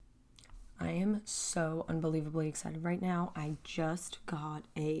am so unbelievably excited right now. I just got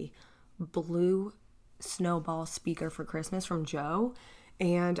a blue snowball speaker for Christmas from Joe,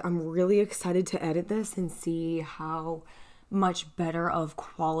 and I'm really excited to edit this and see how much better of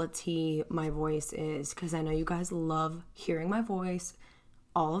quality my voice is, because I know you guys love hearing my voice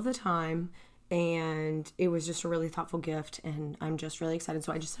all of the time, and it was just a really thoughtful gift, and I'm just really excited.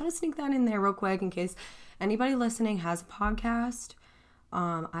 So I just had to sneak that in there real quick in case anybody listening has a podcast.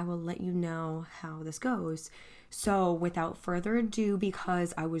 I will let you know how this goes. So without further ado,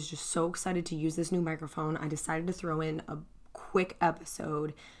 because I was just so excited to use this new microphone, I decided to throw in a quick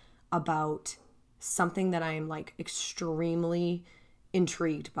episode about something that I am extremely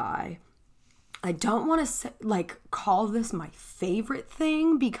intrigued by. I don't want to call this my favorite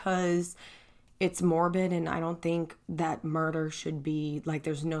thing because it's morbid, and I don't think that murder should be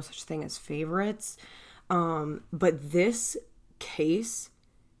there's no such thing as favorites. But this case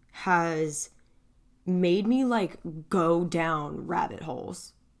has made me go down rabbit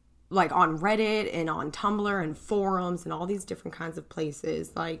holes, on Reddit and on Tumblr and forums and all these different kinds of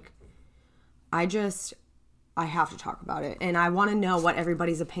places. I have to talk about it, and I want to know what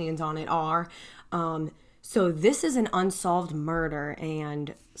everybody's opinions on it are. So this is an unsolved murder,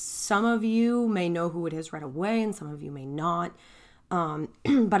 and some of you may know who it is right away, and some of you may not.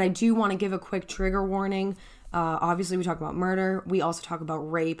 But I do want to give a quick trigger warning. Obviously, we talk about murder. We also talk about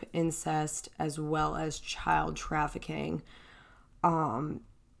rape, incest, as well as child trafficking.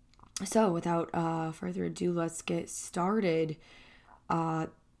 So without further ado, let's get started.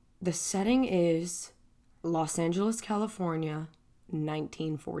 The setting is Los Angeles, California,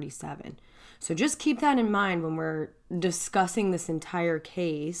 1947. So just keep that in mind when we're discussing this entire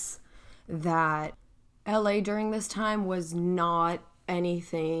case, that LA during this time was not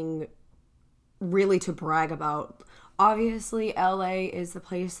anything really to brag about. Obviously, LA is the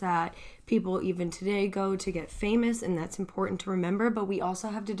place that people even today go to get famous, and that's important to remember, but we also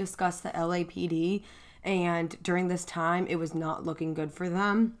have to discuss the LAPD, and during this time, it was not looking good for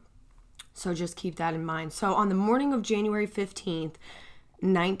them. So just keep that in mind. So on the morning of January 15th,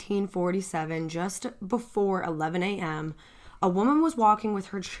 1947, just before 11 a.m., a woman was walking with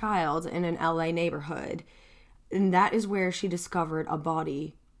her child in an LA neighborhood, and that is where she discovered a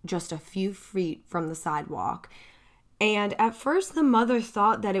body just a few feet from the sidewalk. And at first, the mother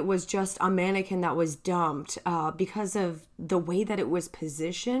thought that it was just a mannequin that was dumped because of the way that it was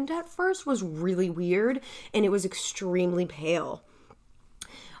positioned at first was really weird, and it was extremely pale.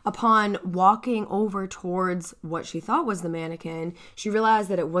 Upon walking over towards what she thought was the mannequin, she realized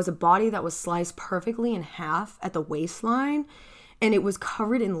that it was a body that was sliced perfectly in half at the waistline, and it was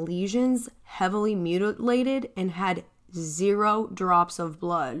covered in lesions, heavily mutilated, and had 0 drops of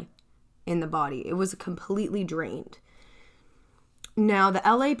blood in the body. It was completely drained. Now, the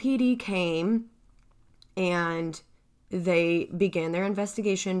LAPD came and they began their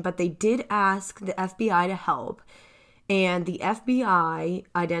investigation, but they did ask the FBI to help. And the FBI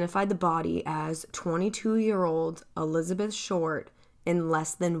identified the body as 22-year-old Elizabeth Short in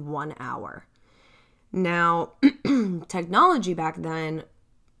less than 1 hour. Now, technology back then,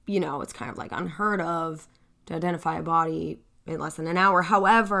 it's kind of unheard of to identify a body in less than an hour.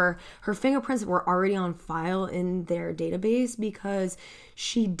 However, her fingerprints were already on file in their database because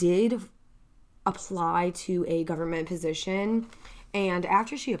she did apply to a government position. And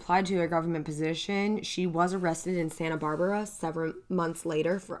after she applied to a government position, she was arrested in Santa Barbara several months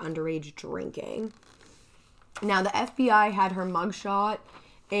later for underage drinking. Now, the FBI had her mugshot,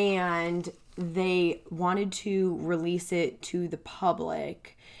 and they wanted to release it to the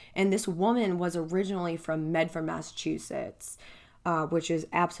public. And this woman was originally from Medford, Massachusetts, which is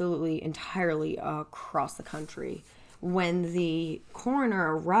absolutely entirely across the country. When the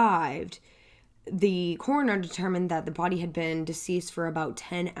coroner arrived, the coroner determined that the body had been deceased for about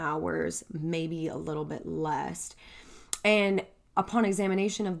 10 hours, maybe a little bit less. And upon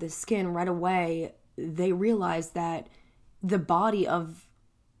examination of the skin right away, they realized that the body of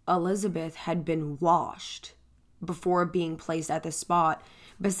Elizabeth had been washed before being placed at the spot,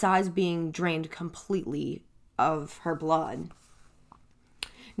 besides being drained completely of her blood.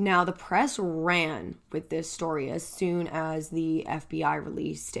 Now, the press ran with this story as soon as the FBI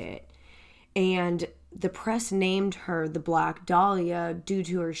released it. And the press named her the Black Dahlia due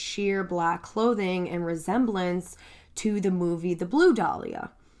to her sheer black clothing and resemblance to the movie The Blue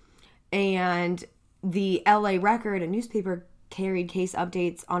Dahlia. And the LA Record, a newspaper, carried case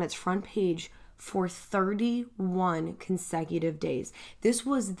updates on its front page for 31 consecutive days. This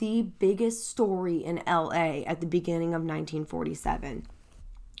was the biggest story in LA at the beginning of 1947.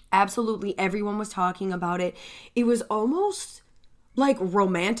 Absolutely everyone was talking about it. It was almost like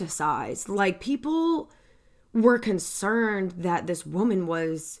romanticized. Like people were concerned that this woman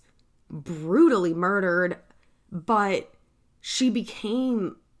was brutally murdered, but she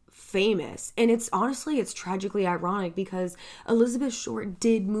became famous. And it's tragically ironic because Elizabeth Short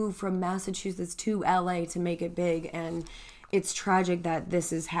did move from Massachusetts to LA to make it big, and it's tragic that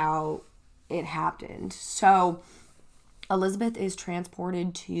this is how it happened. So Elizabeth is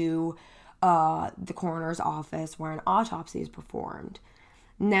transported to the coroner's office where an autopsy is performed.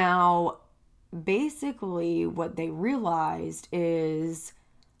 Now, basically what they realized is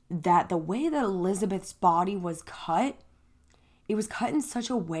that the way that Elizabeth's body was cut, it was cut in such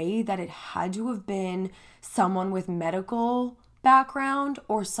a way that it had to have been someone with medical background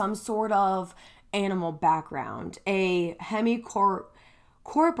or some sort of animal background. A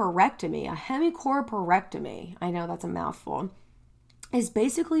hemicorporectomy, I know that's a mouthful, is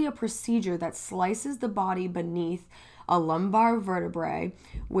basically a procedure that slices the body beneath a lumbar vertebrae,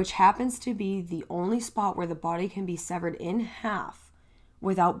 which happens to be the only spot where the body can be severed in half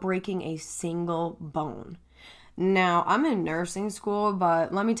without breaking a single bone. Now, I'm in nursing school,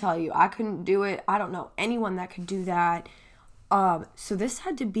 but let me tell you, I couldn't do it. I don't know anyone that could do that. So this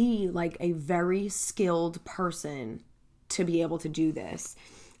had to be like a very skilled person to be able to do this.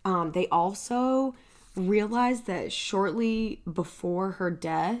 They also realized that shortly before her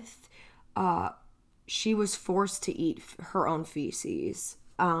death, she was forced to eat her own feces,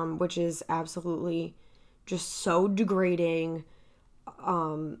 which is absolutely just so degrading,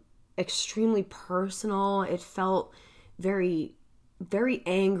 extremely personal. It felt very, very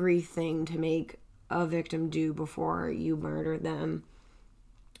angry thing to make a victim do before you murder them.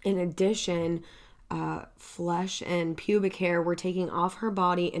 In addition, flesh and pubic hair were taken off her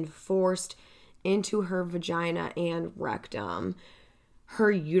body and forced into her vagina and rectum.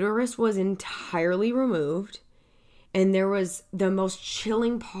 Her uterus was entirely removed, and there was the most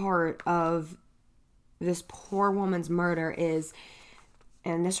chilling part of this poor woman's murder is,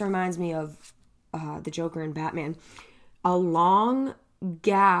 and this reminds me of the Joker in Batman, a long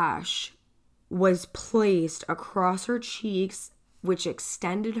gash was placed across her cheeks, which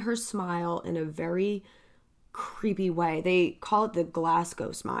extended her smile in a very creepy way. They call it the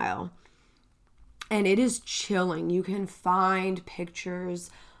Glasgow smile. And it is chilling. You can find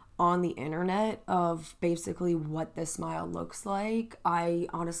pictures on the internet of basically what this smile looks like. I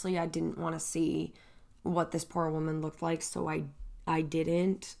didn't want to see what this poor woman looked like, so I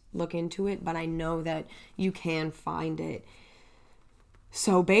didn't look into it, but I know that you can find it.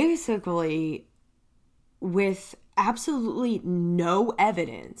 So basically, with absolutely no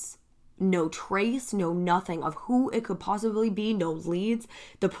evidence, no trace, no nothing of who it could possibly be, no leads,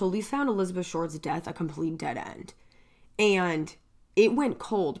 the police found Elizabeth Short's death a complete dead end. And it went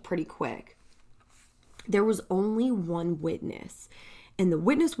cold pretty quick. There was only one witness, and the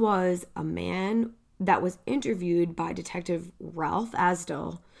witness was a man that was interviewed by Detective Ralph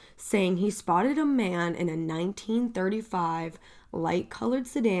Asdell, saying he spotted a man in a 1935 light-colored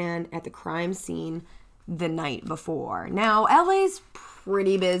sedan at the crime scene the night before. Now, LA's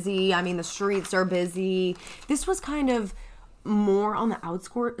pretty busy. I mean, the streets are busy. This was kind of more on the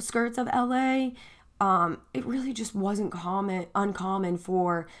outskirts of LA. It really just wasn't uncommon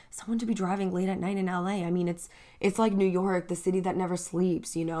for someone to be driving late at night in LA. I mean, it's like New York, the city that never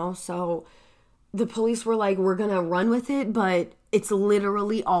sleeps, you know? So the police were like, we're gonna run with it, but it's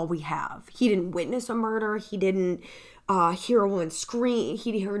literally all we have. He didn't witness a murder. He didn't hear a woman scream.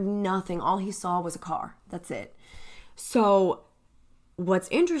 He heard nothing. All he saw was a car. That's it. So what's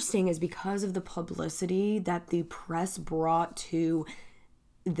interesting is because of the publicity that the press brought to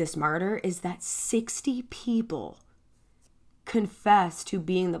this murder is that 60 people confessed to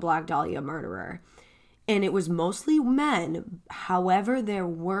being the Black Dahlia murderer. And it was mostly men. However, there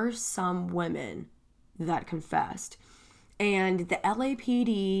were some women that confessed. And the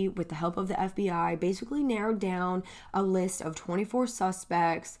LAPD, with the help of the FBI, basically narrowed down a list of 24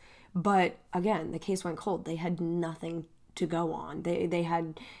 suspects. But again, the case went cold. They had nothing to go on. They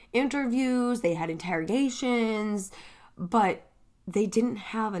had interviews, they had interrogations, but they didn't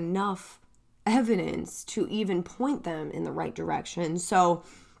have enough evidence to even point them in the right direction. So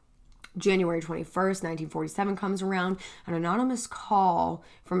January 21st, 1947 comes around. An anonymous call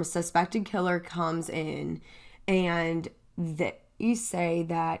from a suspected killer comes in, and you say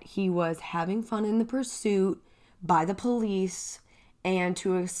that he was having fun in the pursuit by the police and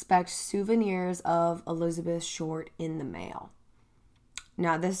to expect souvenirs of Elizabeth Short in the mail.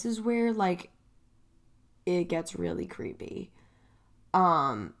 Now, this is where, it gets really creepy.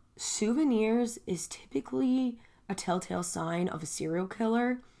 Souvenirs is typically a telltale sign of a serial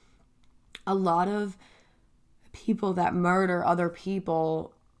killer. A lot of people that murder other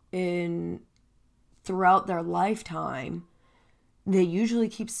people throughout their lifetime, they usually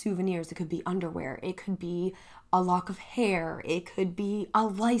keep souvenirs. It could be underwear. It could be a lock of hair. It could be a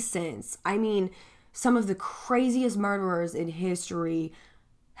license. I mean, some of the craziest murderers in history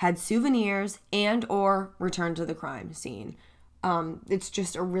had souvenirs and or returned to the crime scene. It's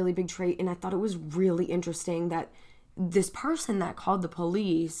just a really big trait, and I thought it was really interesting that this person that called the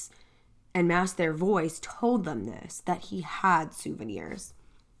police and masked their voice told them this, that he had souvenirs.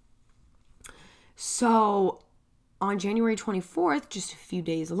 So on January 24th, just a few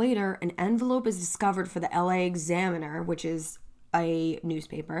days later, an envelope is discovered for the LA Examiner, which is a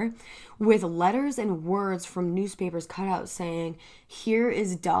newspaper, with letters and words from newspapers cut out saying, "Here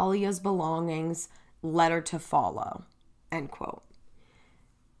is Dahlia's belongings, letter to follow," end quote.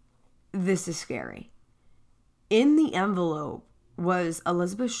 This is scary. In the envelope was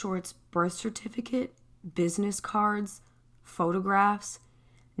Elizabeth Short's birth certificate, business cards, photographs,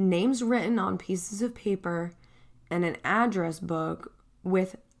 names written on pieces of paper, and an address book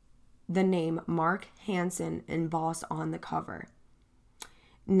with the name Mark Hansen embossed on the cover.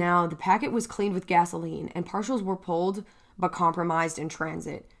 Now, the packet was cleaned with gasoline, and partials were pulled but compromised in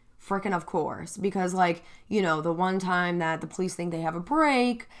transit. Frickin' of course. Because, the one time that the police think they have a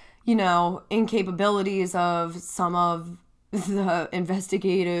break, incapabilities of some of the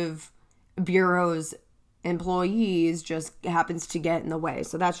investigative bureau's employees just happens to get in the way.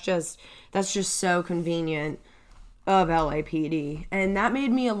 So that's just so convenient of LAPD. And that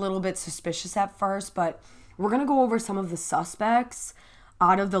made me a little bit suspicious at first, but we're going to go over some of the suspects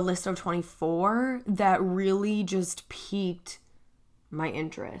out of the list of 24 that really just piqued my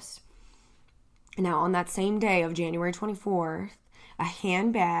interest. Now, on that same day of January 24th, a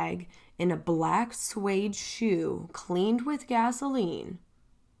handbag and a black suede shoe cleaned with gasoline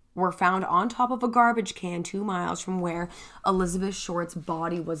were found on top of a garbage can 2 miles from where Elizabeth Short's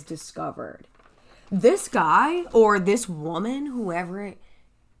body was discovered. This guy, or this woman, whoever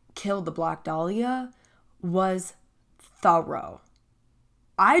killed the Black Dahlia, was thorough.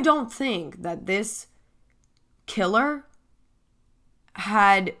 I don't think that this killer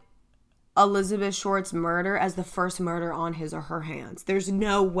had Elizabeth Short's murder as the first murder on his or her hands. There's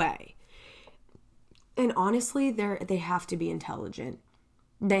no way. And honestly, they have to be intelligent.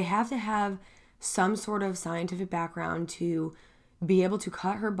 They have to have some sort of scientific background to be able to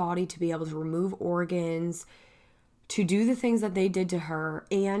cut her body, to be able to remove organs, to do the things that they did to her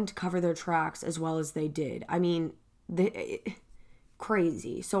and cover their tracks as well as they did. I mean,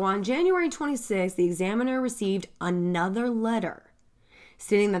 crazy. So on January 26th, the Examiner received another letter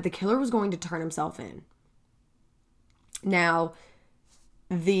stating that the killer was going to turn himself in. Now,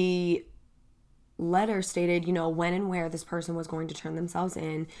 the letter stated, when and where this person was going to turn themselves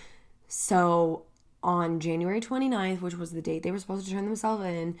in. So on January 29th, which was the date they were supposed to turn themselves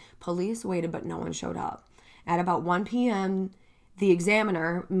in, police waited, but no one showed up. At about 1 p.m., the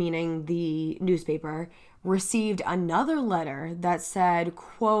Examiner, meaning the newspaper, received another letter that said,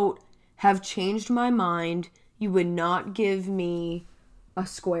 quote, "Have changed my mind. You would not give me a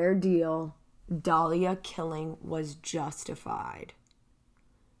square deal. Dahlia killing was justified."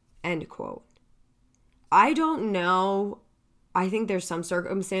 End quote. I don't know. I think there's some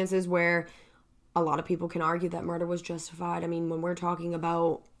circumstances where a lot of people can argue that murder was justified. I mean, when we're talking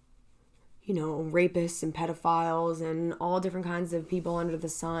about, rapists and pedophiles and all different kinds of people under the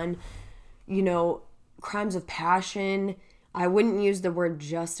sun, crimes of passion, I wouldn't use the word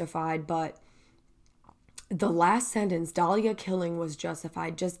justified, but the last sentence, Dahlia killing was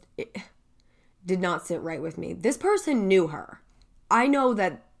justified, it did not sit right with me. This person knew her. I know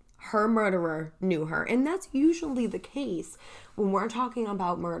that her murderer knew her, and that's usually the case when we're talking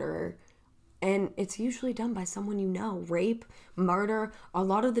about murder, and it's usually done by someone you know. Rape, murder, a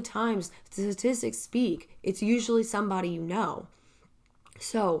lot of the times, statistics speak, it's usually somebody you know.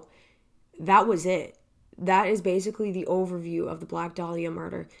 So that was it. That is basically the overview of the Black Dahlia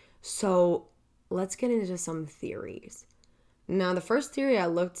murder. So let's get into some theories. Now, the first theory I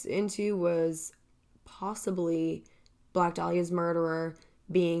looked into was possibly Black Dahlia's murderer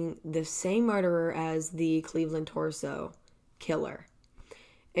being the same murderer as the Cleveland Torso killer.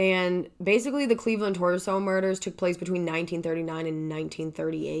 And basically, the Cleveland Torso murders took place between 1939 and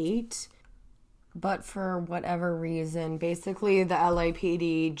 1938. But for whatever reason, basically the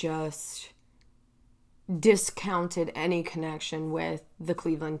LAPD just discounted any connection with the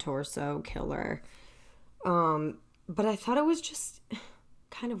Cleveland Torso killer. But I thought it was just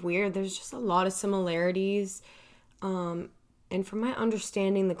kind of weird. There's just a lot of similarities. And from my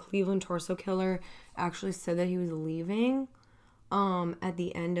understanding, the Cleveland Torso killer actually said that he was leaving. at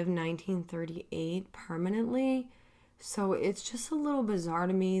the end of 1938 permanently. So it's just a little bizarre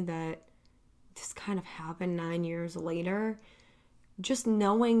to me that this kind of happened 9 years later. Just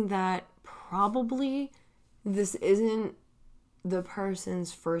knowing that probably this isn't the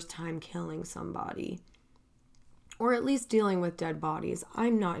person's first time killing somebody, or at least dealing with dead bodies.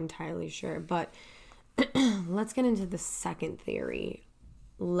 I'm not entirely sure, but let's get into the second theory.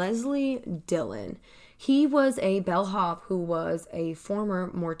 Leslie Dillon. He was a bellhop who was a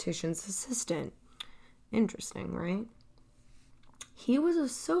former mortician's assistant. Interesting, right? He was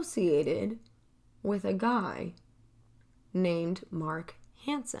associated with a guy named Mark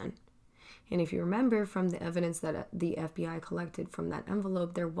Hansen. And if you remember from the evidence that the FBI collected from that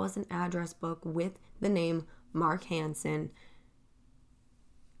envelope, there was an address book with the name Mark Hansen,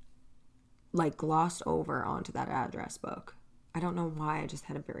 like, glossed over onto that address book. I don't know why I just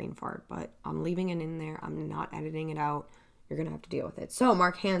had a brain fart, but I'm leaving it in there. I'm not editing it out. You're going to have to deal with it. So,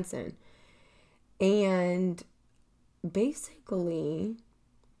 Mark Hansen. And basically,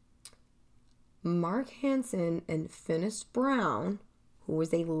 Mark Hansen and Finis Brown, who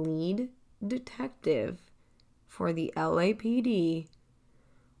was a lead detective for the LAPD,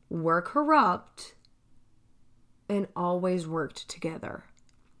 were corrupt and always worked together.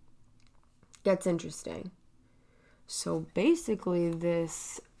 Gets interesting. So basically,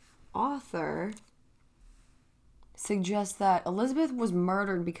 this author suggests that Elizabeth was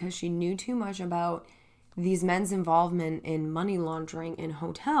murdered because she knew too much about these men's involvement in money laundering in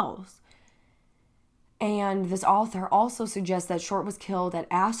hotels. And this author also suggests that Short was killed at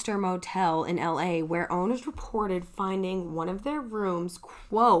Astor Motel in LA, where owners reported finding one of their rooms,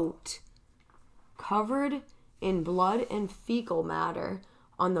 quote, covered in blood and fecal matter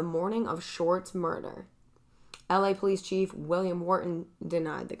on the morning of Short's murder. LA Police Chief William Wharton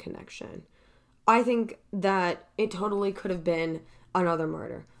denied the connection. I think that it totally could have been another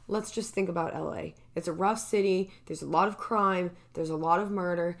murder. Let's just think about LA. It's a rough city. There's a lot of crime. There's a lot of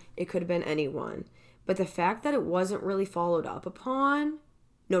murder. It could have been anyone. But the fact that it wasn't really followed up upon,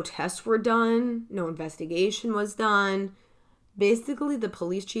 no tests were done, no investigation was done. Basically, the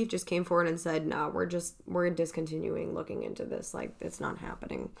police chief just came forward and said, no, we're discontinuing looking into this. Like, it's not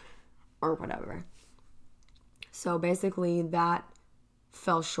happening or whatever. So basically, that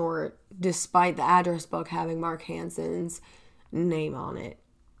fell short despite the address book having Mark Hansen's name on it.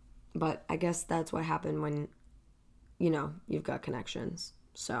 But I guess that's what happened when, you've got connections.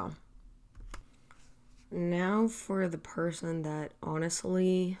 So now for the person that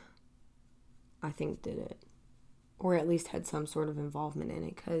honestly I think did it, or at least had some sort of involvement in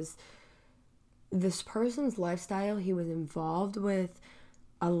it, because this person's lifestyle, he was involved with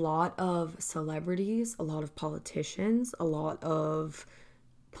a lot of celebrities, a lot of politicians, a lot of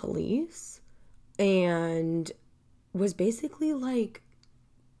police, and was basically like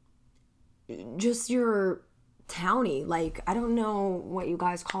just your townie. Like, I don't know what you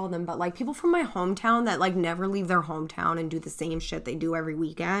guys call them, but like people from my hometown that like never leave their hometown and do the same shit they do every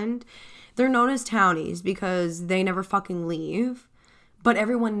weekend. They're known as townies because they never fucking leave, but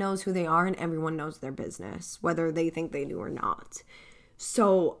everyone knows who they are and everyone knows their business, whether they think they do or not.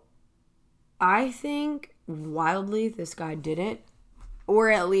 So I think wildly this guy did it, or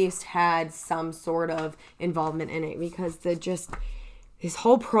at least had some sort of involvement in it, because his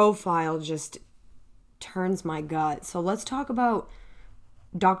whole profile just turns my gut. So let's talk about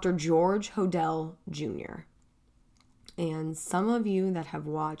Dr. George Hodel Jr. And some of you that have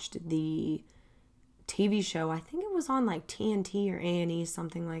watched the TV show, I think it was on like TNT or A&E,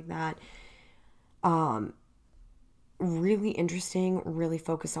 something like that. Really interesting, really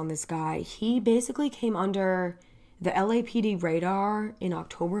focused on this guy. He basically came under the LAPD radar in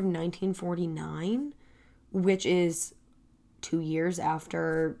October of 1949, which is 2 years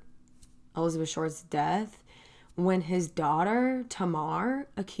after Elizabeth Short's death, when his daughter, Tamar,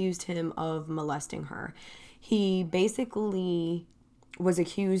 accused him of molesting her. He basically was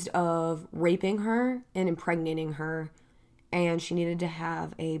accused of raping her and impregnating her, and she needed to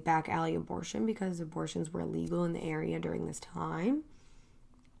have a back alley abortion because abortions were illegal in the area during this time.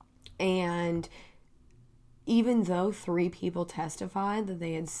 And even though 3 people testified that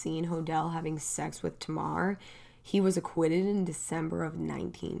they had seen Hodel having sex with Tamar, he was acquitted in December of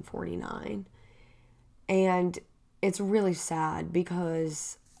 1949. And it's really sad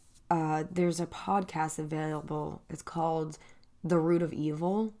because there's a podcast available. It's called The Root of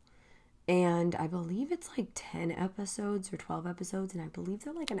Evil. And I believe it's like 10 episodes or 12 episodes. And I believe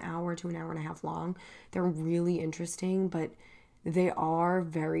they're like an hour to an hour and a half long. They're really interesting, but they are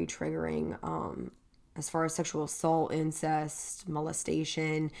very triggering as far as sexual assault, incest,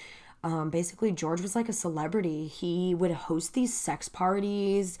 molestation. Basically, George was like a celebrity. He would host these sex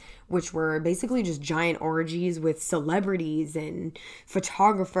parties, which were basically just giant orgies with celebrities and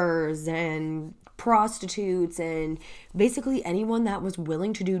photographers and prostitutes and basically anyone that was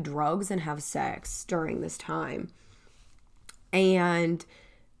willing to do drugs and have sex during this time. And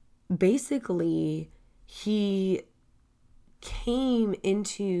basically, he came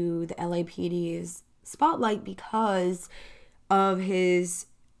into the LAPD's spotlight because of his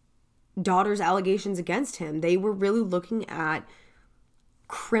daughter's allegations against him. They were really looking at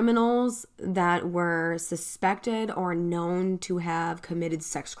criminals that were suspected or known to have committed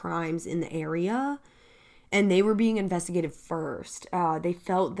sex crimes in the area, and they were being investigated first. They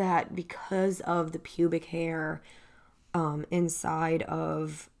felt that because of the pubic hair inside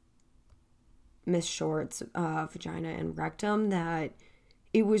of Miss Short's vagina and rectum, that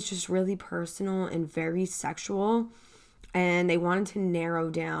it was just really personal and very sexual, and they wanted to narrow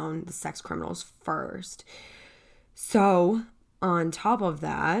down the sex criminals first. So, on top of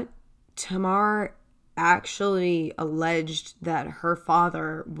that, Tamar actually alleged that her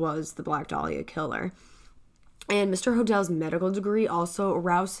father was the Black Dahlia killer. And Mr. Hodell's medical degree also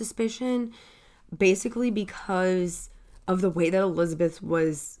aroused suspicion, basically because of the way that Elizabeth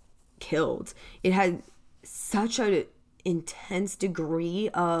was killed. It had such an intense degree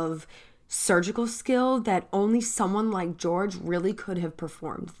of surgical skill that only someone like George really could have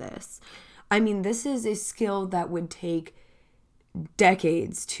performed this. I mean, this is a skill that would take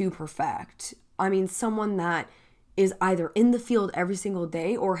decades to perfect. I mean, someone that is either in the field every single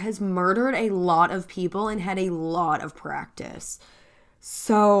day or has murdered a lot of people and had a lot of practice.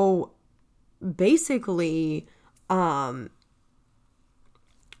 So basically, at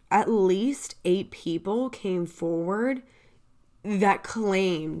least 8 people came forward that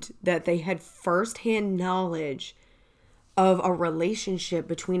claimed that they had firsthand knowledge of a relationship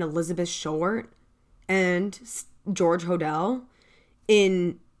between Elizabeth Short and George Hodell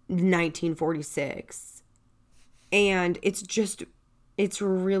in 1946. And it's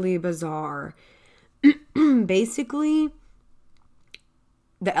really bizarre. Basically,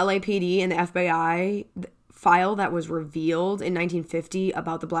 the LAPD and the FBI file that was revealed in 1950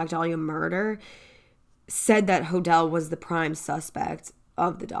 about the Black Dahlia murder said that Hodell was the prime suspect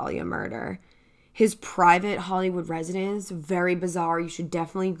of the Dahlia murder. His private Hollywood residence, very bizarre. You should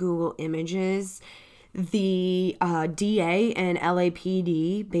definitely Google images. The DA and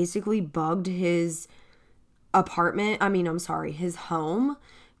LAPD basically bugged his his home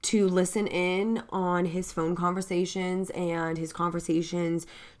to listen in on his phone conversations and his conversations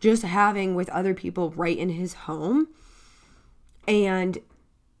just having with other people right in his home. And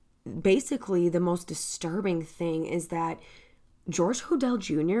basically, the most disturbing thing is that George Hodell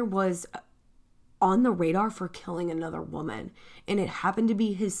Jr. was on the radar for killing another woman, and it happened to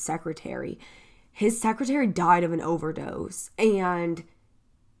be his secretary. His secretary died of an overdose, and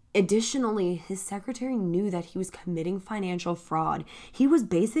additionally, his secretary knew that he was committing financial fraud. He was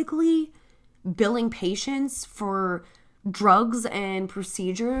basically billing patients for drugs and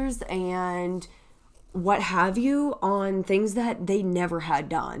procedures and what have you on things that they never had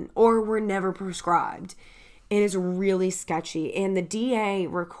done or were never prescribed. It is really sketchy. And the DA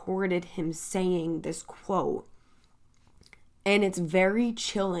recorded him saying this quote, and it's very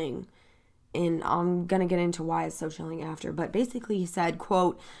chilling. And I'm going to get into why it's so chilling after. But basically he said,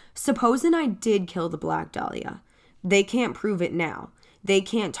 quote, "Supposing I did kill the Black Dahlia, they can't prove it now. They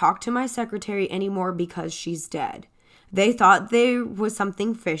can't talk to my secretary anymore because she's dead. They thought there was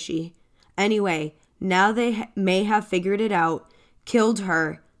something fishy. Anyway, now they may have figured it out. Killed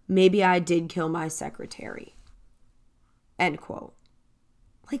her. Maybe I did kill my secretary." End quote.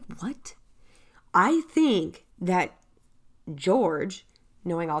 Like, what? I think that George,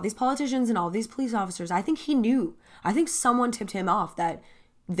 knowing all these politicians and all these police officers, I think he knew. I think someone tipped him off that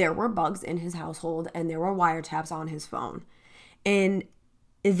there were bugs in his household and there were wiretaps on his phone. And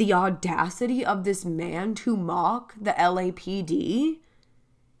the audacity of this man to mock the LAPD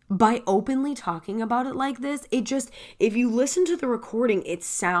by openly talking about it like this, if you listen to the recording, it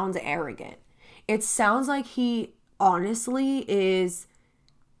sounds arrogant. It sounds like he honestly is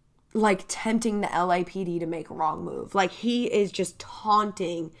like tempting the LAPD to make a wrong move. Like he is just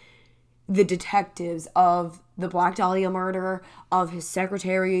taunting the detectives of the Black Dahlia murder, of his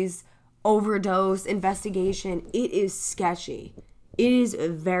secretary's overdose investigation. It is sketchy. It is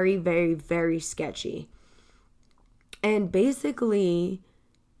very, very, very sketchy. And basically,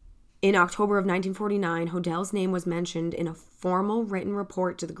 in October of 1949, Hodell's name was mentioned in a formal written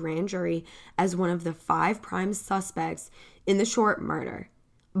report to the grand jury as one of the 5 prime suspects in the Short murder.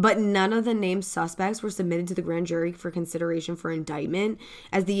 But none of the named suspects were submitted to the grand jury for consideration for indictment,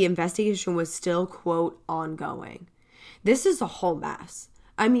 as the investigation was still, quote, ongoing. This is a whole mess.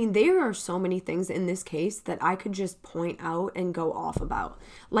 I mean, there are so many things in this case that I could just point out and go off about.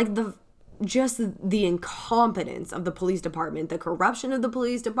 Like the incompetence of the police department, the corruption of the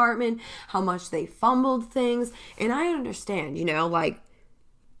police department, how much they fumbled things. And I understand, like,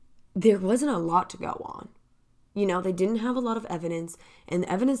 there wasn't a lot to go on. They didn't have a lot of evidence, and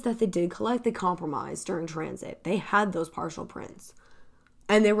the evidence that they did collect, they compromised during transit. They had those partial prints,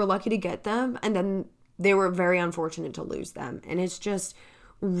 and they were lucky to get them, and then they were very unfortunate to lose them, and it's just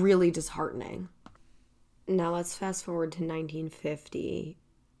really disheartening. Now let's fast forward to 1950.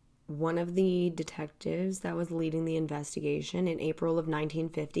 One of the detectives that was leading the investigation in April of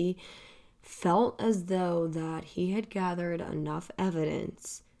 1950 felt as though that he had gathered enough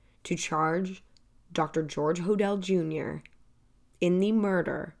evidence to charge Dr. George Hodel Jr. in the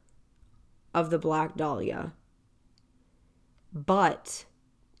murder of the Black Dahlia. But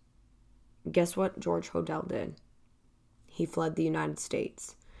guess what George Hodel did? He fled the United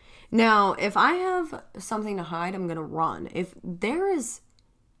States. Now, if I have something to hide, I'm going to run. If there is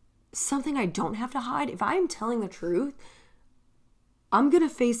something I don't have to hide, if I am telling the truth, I'm going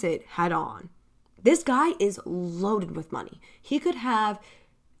to face it head on. This guy is loaded with money. He could have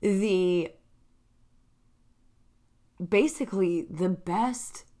basically the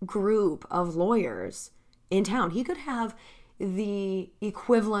best group of lawyers in town. He could have the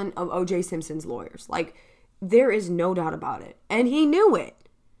equivalent of O.J. Simpson's lawyers. Like, there is no doubt about it. And he knew it.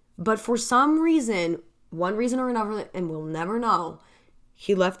 But for some reason, one reason or another, and we'll never know,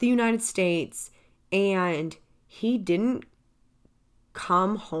 he left the United States and he didn't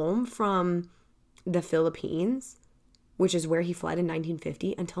come home from the Philippines, which is where he fled in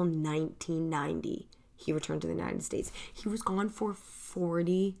 1950, until 1990. He returned to the United States. He was gone for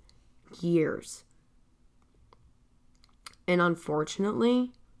 40 years. And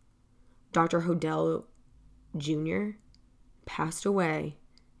unfortunately, Dr. Hodel Jr. passed away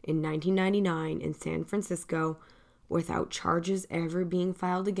in 1999 in San Francisco without charges ever being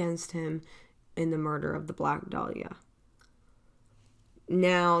filed against him in the murder of the Black Dahlia.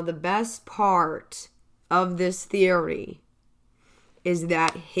 Now, the best part of this theory is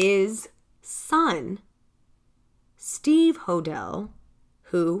that his son, Steve Hodel,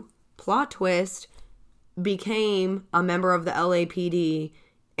 who, plot twist, became a member of the LAPD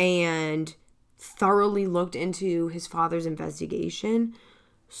and thoroughly looked into his father's investigation,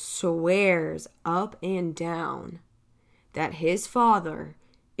 swears up and down that his father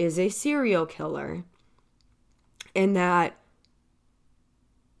is a serial killer and that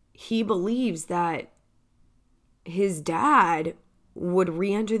he believes that his dad would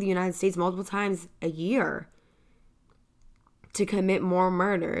re-enter the United States multiple times a year to commit more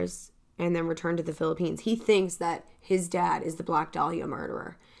murders and then return to the Philippines. He thinks that his dad is the Black Dahlia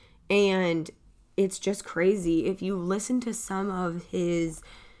murderer. And it's just crazy. If you listen to some of his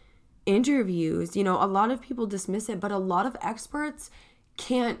interviews, a lot of people dismiss it, but a lot of experts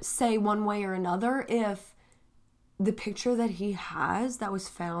can't say one way or another if the picture that he has that was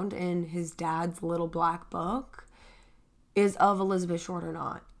found in his dad's little black book is of Elizabeth Short or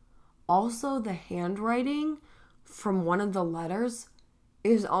not. Also, the handwriting from one of the letters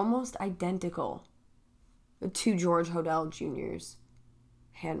is almost identical to George Hodel Jr.'s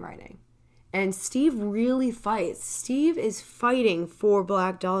handwriting. And Steve really fights. Steve is fighting for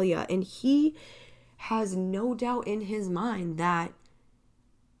Black Dahlia, and he has no doubt in his mind that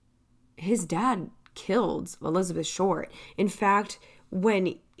his dad killed Elizabeth Short. In fact,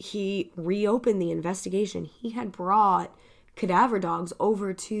 when he reopened the investigation, he had brought cadaver dogs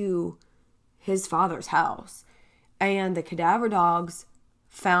over to his father's house. And the cadaver dogs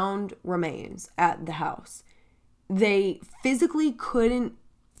found remains at the house. They physically couldn't,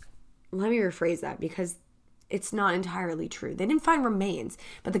 let me rephrase that because it's not entirely true. They didn't find remains,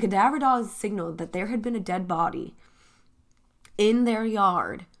 but the cadaver dogs signaled that there had been a dead body in their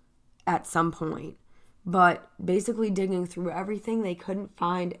yard at some point. But basically digging through everything, they couldn't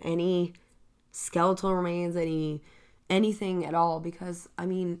find any skeletal remains, anything at all, because,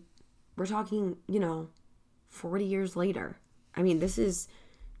 we're talking, 40 years later. This is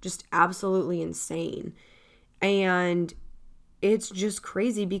just absolutely insane. And it's just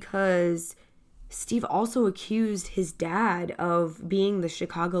crazy because Steve also accused his dad of being the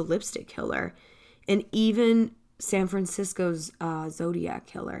Chicago lipstick killer and even San Francisco's Zodiac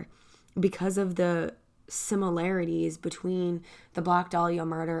killer because of the similarities between the Black Dahlia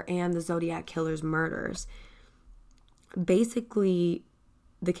murder and the Zodiac killer's murders. Basically,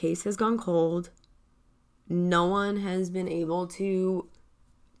 the case has gone cold. No one has been able to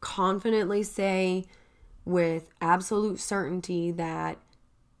confidently say with absolute certainty that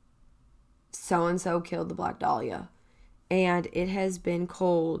so-and-so killed the Black Dahlia. And it has been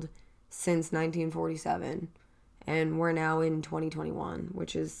cold since 1947. And we're now in 2021,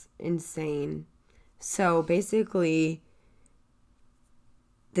 which is insane. So basically,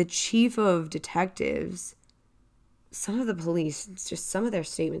 the chief of detectives, some of the police, some of their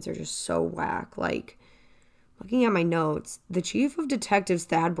statements are just so whack. Like, looking at my notes, the chief of detectives,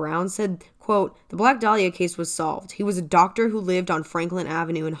 Thad Brown, said, quote, "The Black Dahlia case was solved. He was a doctor who lived on Franklin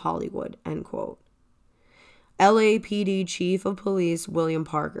Avenue in Hollywood," end quote. LAPD Chief of Police William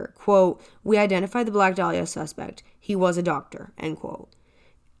Parker, quote, "We identified the Black Dahlia suspect. He was a doctor," end quote.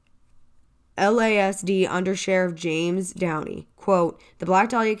 LASD Undersheriff James Downey, quote, "The Black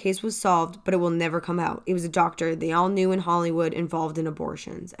Dahlia case was solved, but it will never come out. It was a doctor they all knew in Hollywood involved in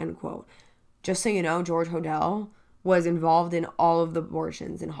abortions," end quote. Just so you know, George Hodel was involved in all of the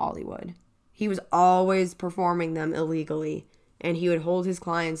abortions in Hollywood. He was always performing them illegally, and he would hold his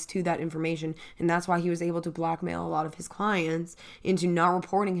clients to that information, and that's why he was able to blackmail a lot of his clients into not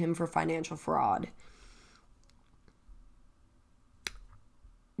reporting him for financial fraud.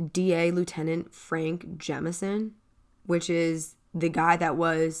 DA Lieutenant Frank Jemison, which is the guy that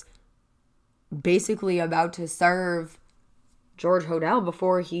was basically about to serve George Hodel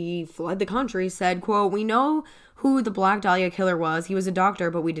before he fled the country, said, quote, "We know who the Black Dahlia killer was. He was a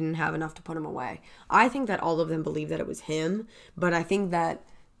doctor, but we didn't have enough to put him away." I think that all of them believe that it was him, but I think that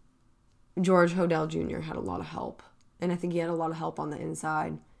George Hodel Jr. had a lot of help. And I think he had a lot of help on the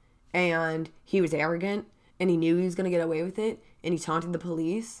inside. And he was arrogant, and he knew he was going to get away with it, and he taunted the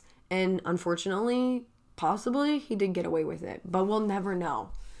police. And unfortunately, possibly, he did get away with it. But we'll never know.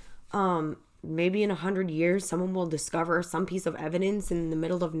 Maybe in 100 years, someone will discover some piece of evidence in the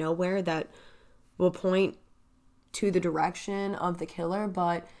middle of nowhere that will point to the direction of the killer.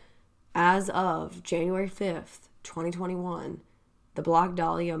 But as of January 5th, 2021, the Black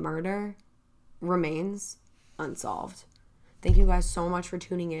Dahlia murder remains unsolved. Thank you guys so much for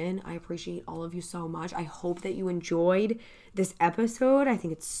tuning in. I appreciate all of you so much. I hope that you enjoyed this episode. I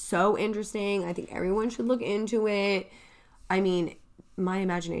think it's so interesting. I think everyone should look into it. I mean, my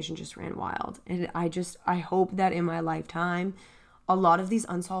imagination just ran wild. And I hope that in my lifetime, a lot of these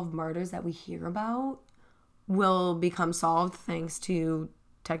unsolved murders that we hear about will become solved thanks to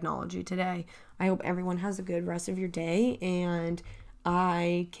technology today. I hope everyone has a good rest of your day, and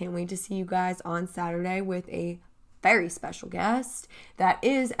I can't wait to see you guys on Saturday with a very special guest that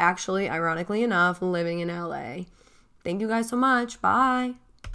is actually, ironically enough, living in LA. Thank you guys so much. Bye.